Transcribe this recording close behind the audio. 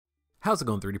How's it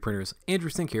going, 3D printers? Andrew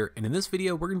Sink here, and in this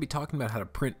video we're going to be talking about how to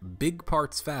print big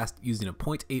parts fast using a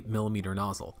 0.8mm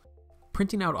nozzle.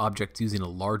 Printing out objects using a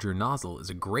larger nozzle is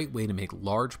a great way to make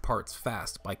large parts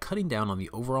fast by cutting down on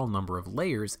the overall number of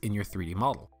layers in your 3D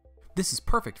model. This is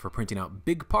perfect for printing out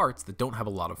big parts that don't have a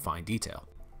lot of fine detail.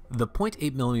 The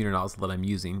 0.8mm nozzle that I'm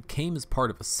using came as part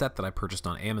of a set that I purchased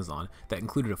on Amazon that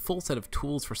included a full set of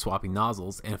tools for swapping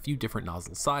nozzles and a few different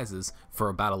nozzle sizes for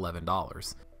about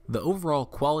 $11. The overall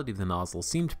quality of the nozzle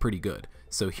seemed pretty good,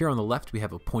 so here on the left we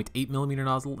have a 0.8mm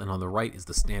nozzle and on the right is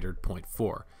the standard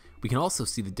 0.4. We can also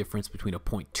see the difference between a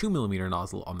 0.2mm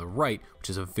nozzle on the right, which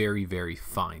is a very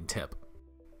fine tip.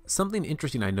 Something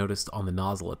interesting I noticed on the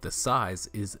nozzle at this size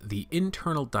is the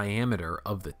internal diameter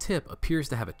of the tip appears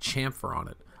to have a chamfer on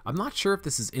it. I'm not sure if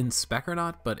this is in spec or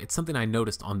not, but it's something I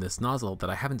noticed on this nozzle that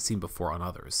I haven't seen before on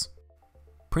others.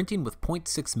 Printing with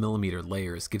 0.6mm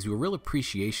layers gives you a real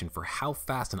appreciation for how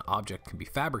fast an object can be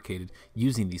fabricated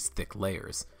using these thick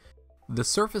layers. The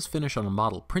surface finish on a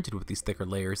model printed with these thicker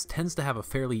layers tends to have a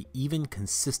fairly even,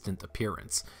 consistent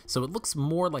appearance, so it looks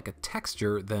more like a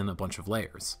texture than a bunch of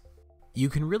layers. You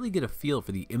can really get a feel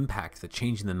for the impact that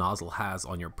changing the nozzle has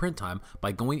on your print time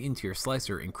by going into your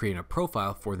slicer and creating a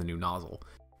profile for the new nozzle.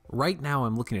 Right now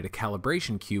I'm looking at a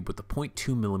calibration cube with the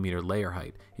 0.2mm layer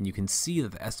height, and you can see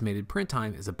that the estimated print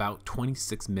time is about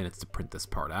 26 minutes to print this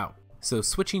part out. So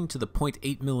switching to the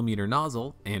 0.8mm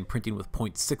nozzle and printing with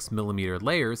 0.6mm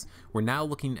layers, we're now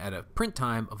looking at a print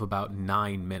time of about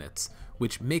 9 minutes,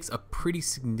 which makes a pretty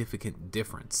significant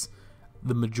difference.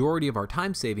 The majority of our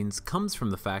time savings comes from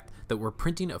the fact that we're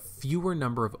printing a fewer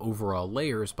number of overall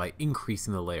layers by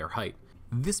increasing the layer height.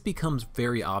 This becomes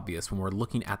very obvious when we're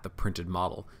looking at the printed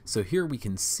model, so here we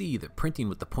can see that printing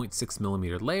with the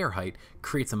 0.6mm layer height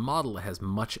creates a model that has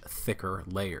much thicker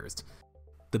layers.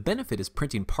 The benefit is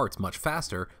printing parts much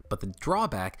faster, but the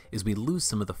drawback is we lose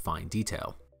some of the fine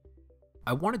detail.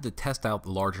 I wanted to test out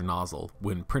the larger nozzle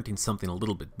when printing something a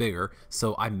little bit bigger,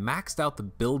 so I maxed out the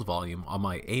build volume on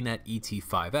my Anet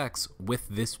ET5X with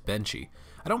this Benchy.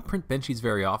 I don't print Benchies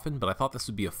very often, but I thought this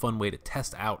would be a fun way to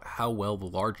test out how well the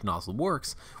large nozzle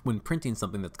works when printing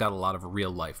something that's got a lot of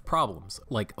real-life problems,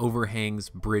 like overhangs,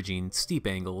 bridging, steep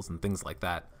angles, and things like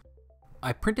that.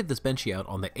 I printed this Benchy out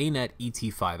on the Anet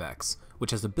ET5X, which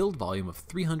has a build volume of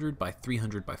 300 by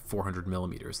 300 by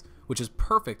 400mm, which is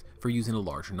perfect for using a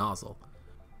larger nozzle.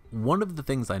 One of the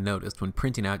things I noticed when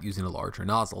printing out using a larger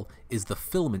nozzle is the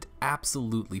filament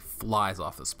absolutely flies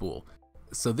off the spool.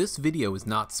 So this video is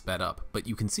not sped up, but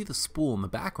you can see the spool in the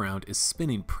background is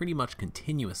spinning pretty much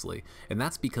continuously, and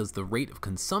that's because the rate of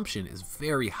consumption is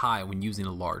very high when using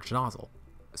a large nozzle.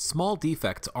 Small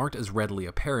defects aren't as readily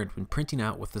apparent when printing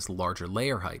out with this larger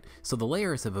layer height, so the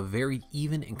layers have a very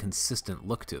even and consistent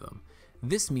look to them.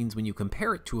 This means when you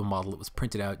compare it to a model that was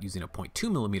printed out using a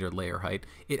 0.2mm layer height,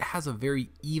 it has a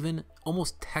very even,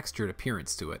 almost textured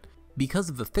appearance to it. Because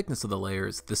of the thickness of the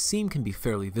layers, the seam can be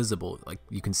fairly visible, like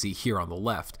you can see here on the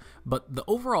left, but the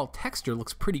overall texture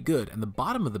looks pretty good, and the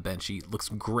bottom of the Benchy looks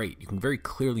great. You can very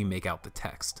clearly make out the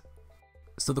text.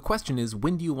 So the question is,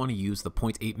 when do you want to use the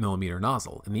 0.8mm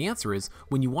nozzle? And the answer is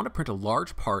when you want to print a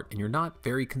large part and you're not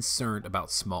very concerned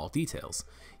about small details.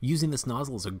 Using this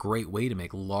nozzle is a great way to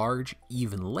make large,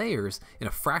 even layers in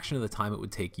a fraction of the time it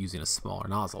would take using a smaller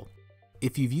nozzle.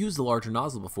 If you've used a larger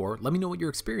nozzle before, let me know what your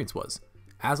experience was.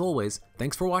 As always,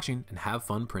 thanks for watching and have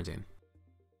fun printing.